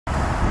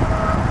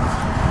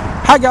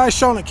Hi guys,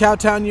 Sean at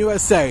Cowtown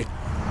USA.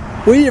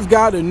 We have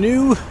got a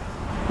new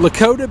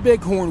Lakota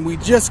Bighorn. We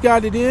just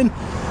got it in.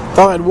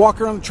 Thought I'd walk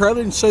around the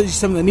trailer and show you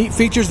some of the neat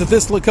features that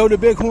this Lakota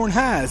Bighorn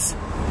has.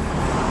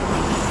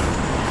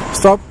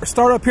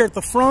 Start up here at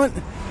the front.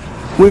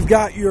 We've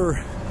got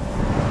your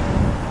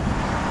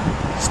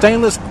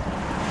stainless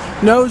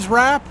nose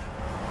wrap.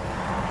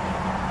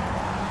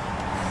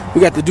 We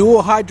got the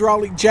dual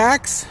hydraulic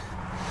jacks,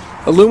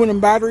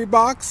 aluminum battery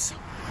box.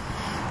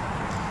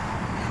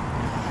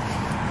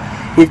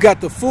 We've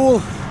got the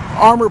full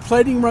armor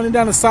plating running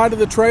down the side of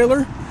the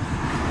trailer.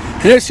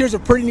 And here's a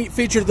pretty neat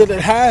feature that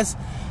it has.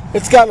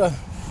 It's got a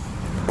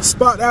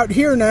spot out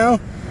here now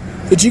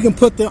that you can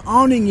put the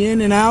awning in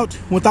and out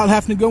without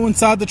having to go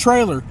inside the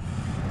trailer.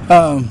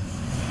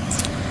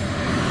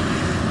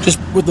 Just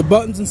with the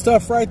buttons and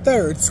stuff right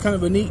there. It's kind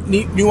of a neat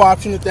new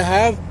option that they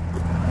have.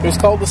 It's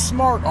called the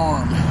Smart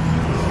Arm.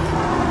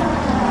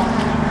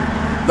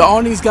 The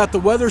awning's got the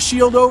weather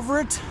shield over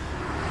it.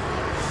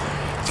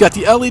 It's got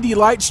the LED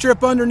light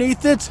strip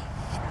underneath it.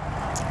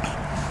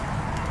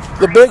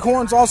 The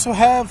Bighorns also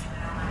have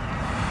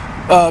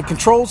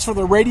controls for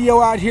the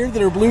radio out here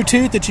that are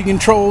Bluetooth that you can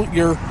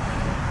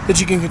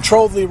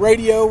control the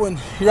radio and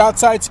your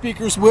outside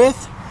speakers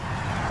with.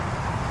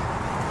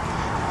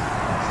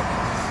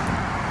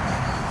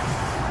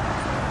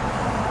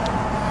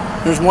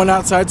 There's one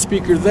outside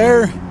speaker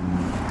there.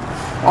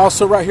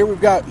 Also right here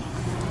we've got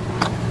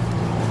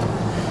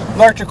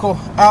electrical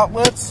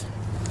outlets.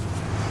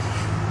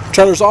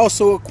 Trailer's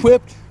also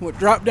equipped with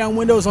drop down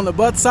windows on the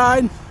butt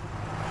side.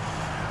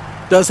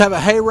 Does have a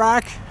hay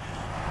rack.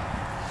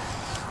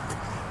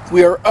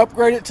 We are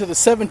upgraded to the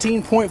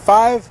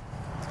 17.5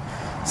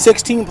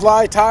 16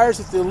 ply tires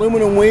with the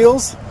aluminum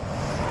wheels.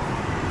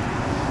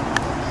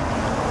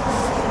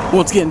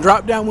 Once again,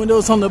 drop down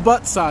windows on the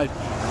butt side.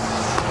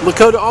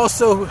 Lakota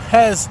also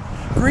has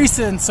grease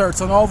inserts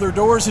on all their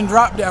doors and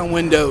drop down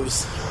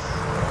windows.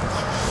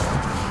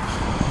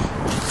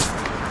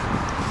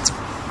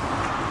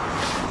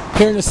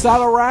 Here in the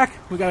saddle rack,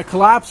 we got a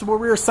collapsible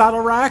rear saddle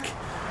rack.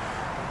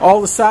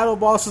 All the saddle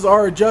bosses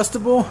are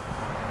adjustable.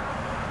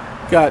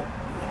 Got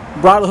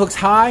bridle hooks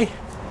high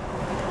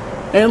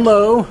and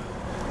low.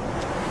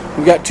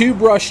 We got two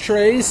brush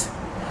trays.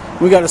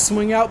 We got a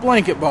swing out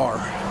blanket bar.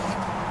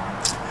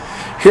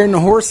 Here in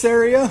the horse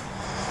area,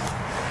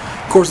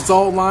 of course it's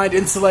all lined,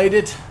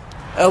 insulated,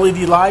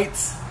 LED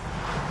lights.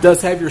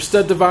 Does have your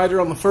stud divider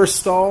on the first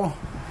stall.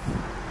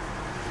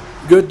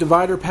 Good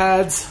divider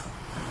pads.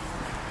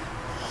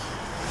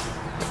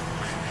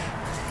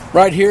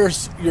 Right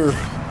here's your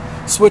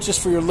switches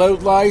for your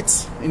load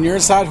lights and your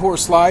inside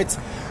horse lights.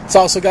 It's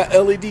also got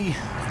LED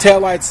tail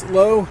lights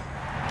low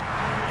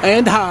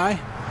and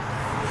high,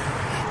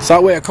 so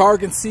that way a car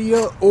can see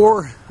you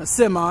or a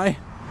semi.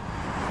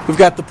 We've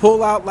got the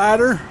pull out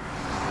ladder,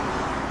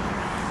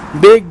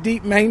 big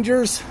deep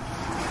mangers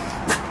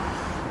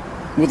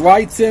with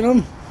lights in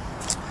them,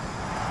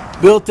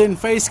 built-in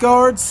face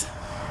guards,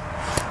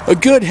 a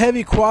good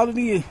heavy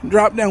quality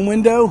drop down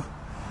window,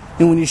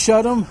 and when you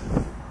shut them,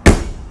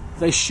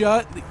 they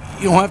shut.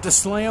 You don't have to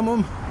slam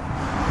them.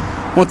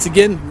 Once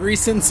again,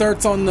 grease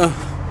inserts on the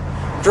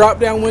drop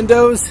down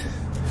windows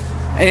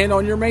and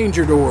on your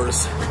manger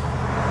doors.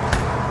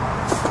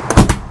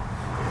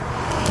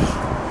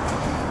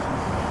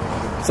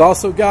 It's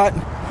also got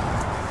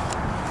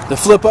the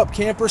flip up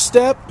camper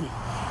step,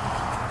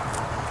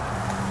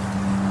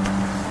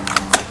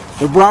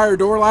 the briar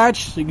door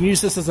latch. You can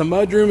use this as a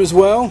mudroom as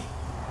well.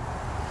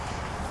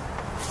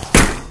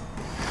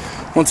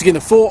 Once again,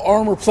 the full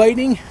armor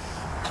plating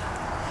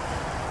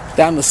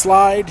down the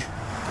slide.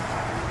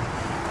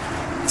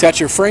 It's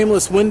got your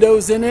frameless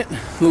windows in it.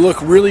 They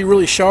look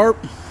really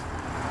sharp.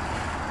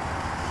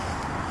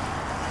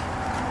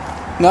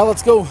 Now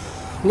let's go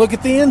look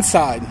at the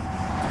inside.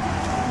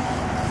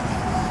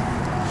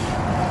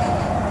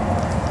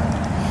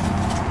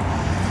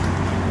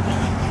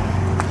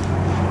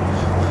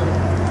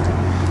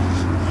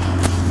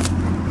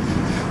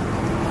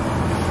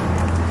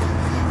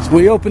 So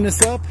when we open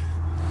this up,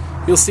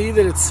 you'll see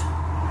that it's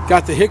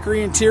got the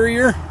hickory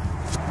interior.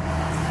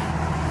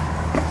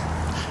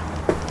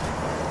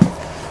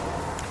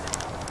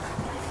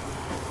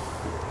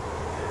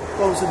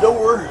 Close the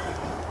door.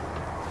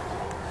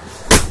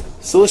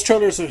 So this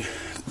trailer is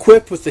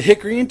equipped with the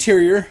hickory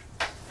interior.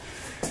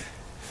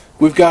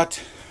 We've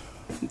got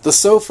the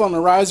sofa on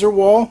the riser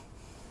wall.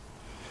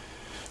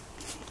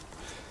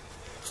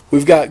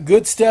 We've got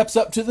good steps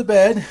up to the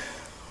bed.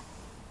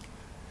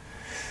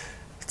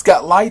 It's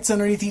got lights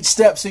underneath each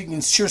step so you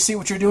can sure see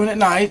what you're doing at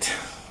night.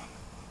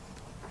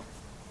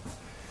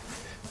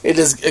 It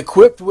is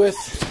equipped with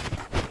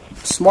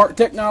smart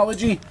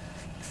technology.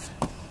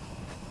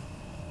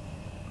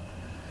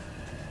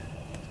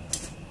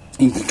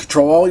 You can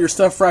control all your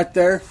stuff right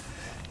there.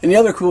 And the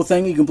other cool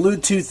thing, you can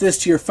Bluetooth this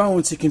to your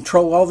phone so you can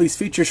control all these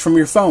features from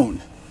your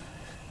phone.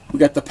 We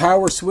got the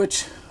power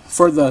switch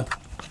for the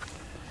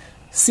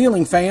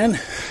ceiling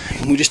fan.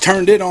 We just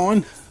turned it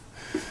on.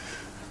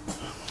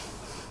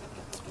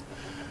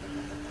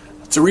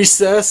 It's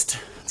recessed.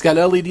 It's got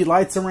LED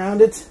lights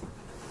around it.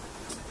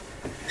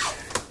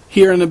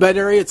 Here in the bed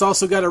area, it's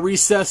also got a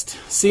recessed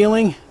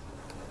ceiling.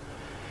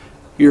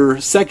 Your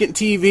second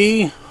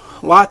TV,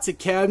 lots of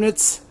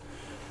cabinets,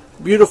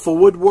 beautiful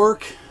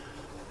woodwork.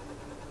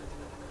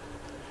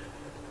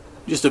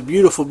 Just a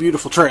beautiful,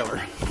 beautiful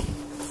trailer.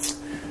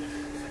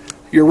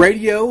 Your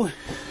radio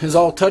is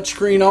all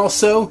touchscreen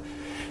also.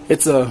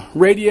 It's a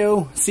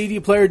radio, CD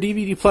player,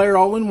 DVD player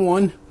all in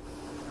one.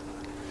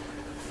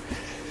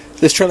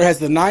 This trailer has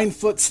the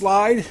 9-foot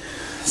slide.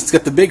 It's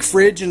got the big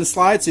fridge in the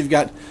slide, so you've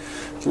got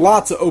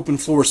lots of open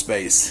floor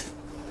space.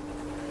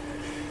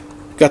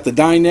 Got the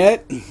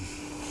dinette.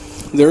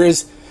 There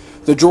is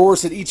the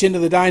drawers at each end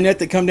of the dinette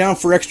that come down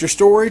for extra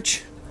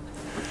storage.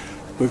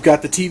 We've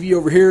got the TV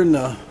over here in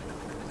the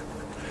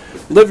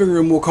living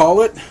room, we'll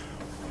call it.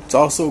 It's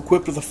also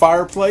equipped with a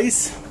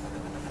fireplace.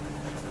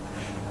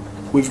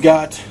 We've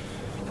got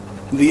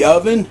the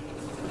oven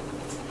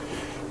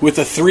with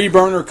a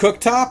 3-burner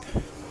cooktop,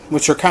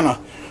 which are kind of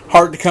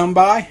hard to come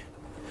by.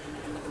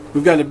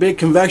 We've got a big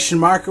convection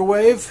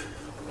microwave.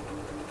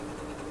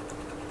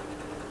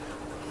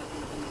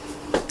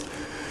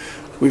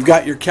 We've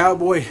got your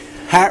cowboy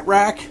hat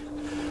rack.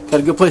 Got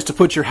a good place to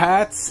put your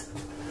hats.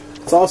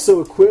 It's also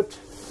equipped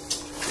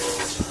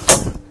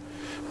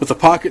with a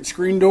pocket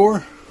screen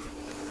door.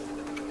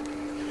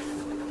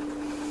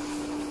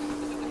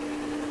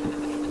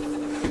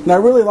 Now I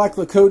really like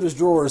Lakota's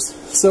drawers.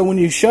 So when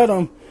you shut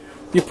them,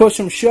 you push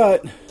them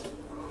shut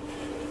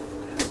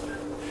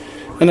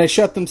and they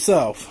shut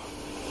themselves.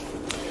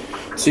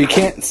 So you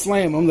can't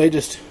slam them, they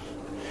just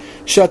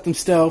shut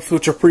themselves,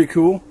 which are pretty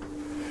cool.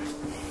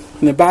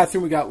 In the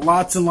bathroom we got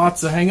lots and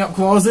lots of hang-up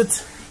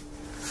closets.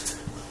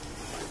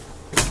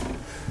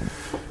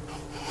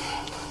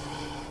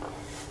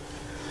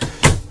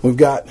 We've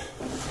got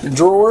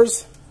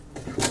drawers.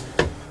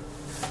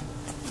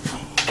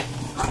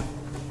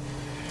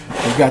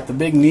 We've got the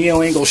big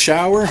neo-angle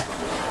shower.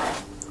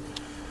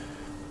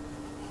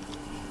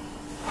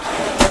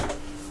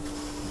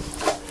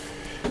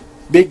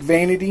 Big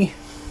vanity.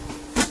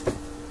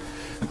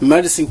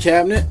 Medicine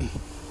cabinet.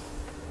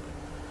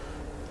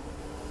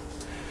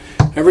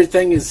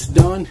 Everything is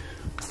done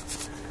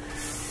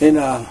in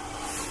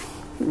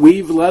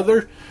weave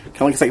leather.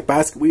 Kind of looks like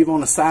basket weave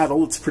on a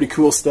saddle. It's pretty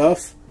cool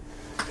stuff.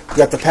 We've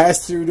got the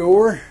pass-through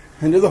door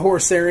into the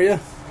horse area.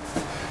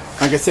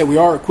 Like I said, we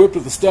are equipped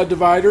with a stud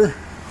divider.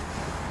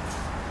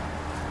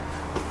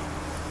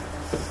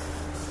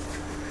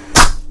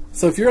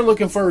 So if you're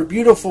looking for a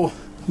beautiful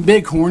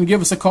bighorn,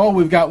 give us a call.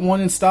 We've got one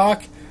in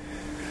stock.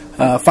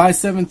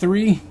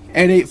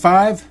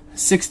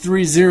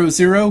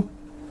 573-885-6300.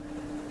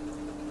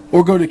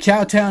 Or go to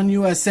Cowtown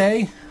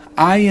USA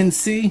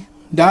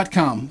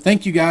Inc.com.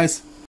 Thank you guys.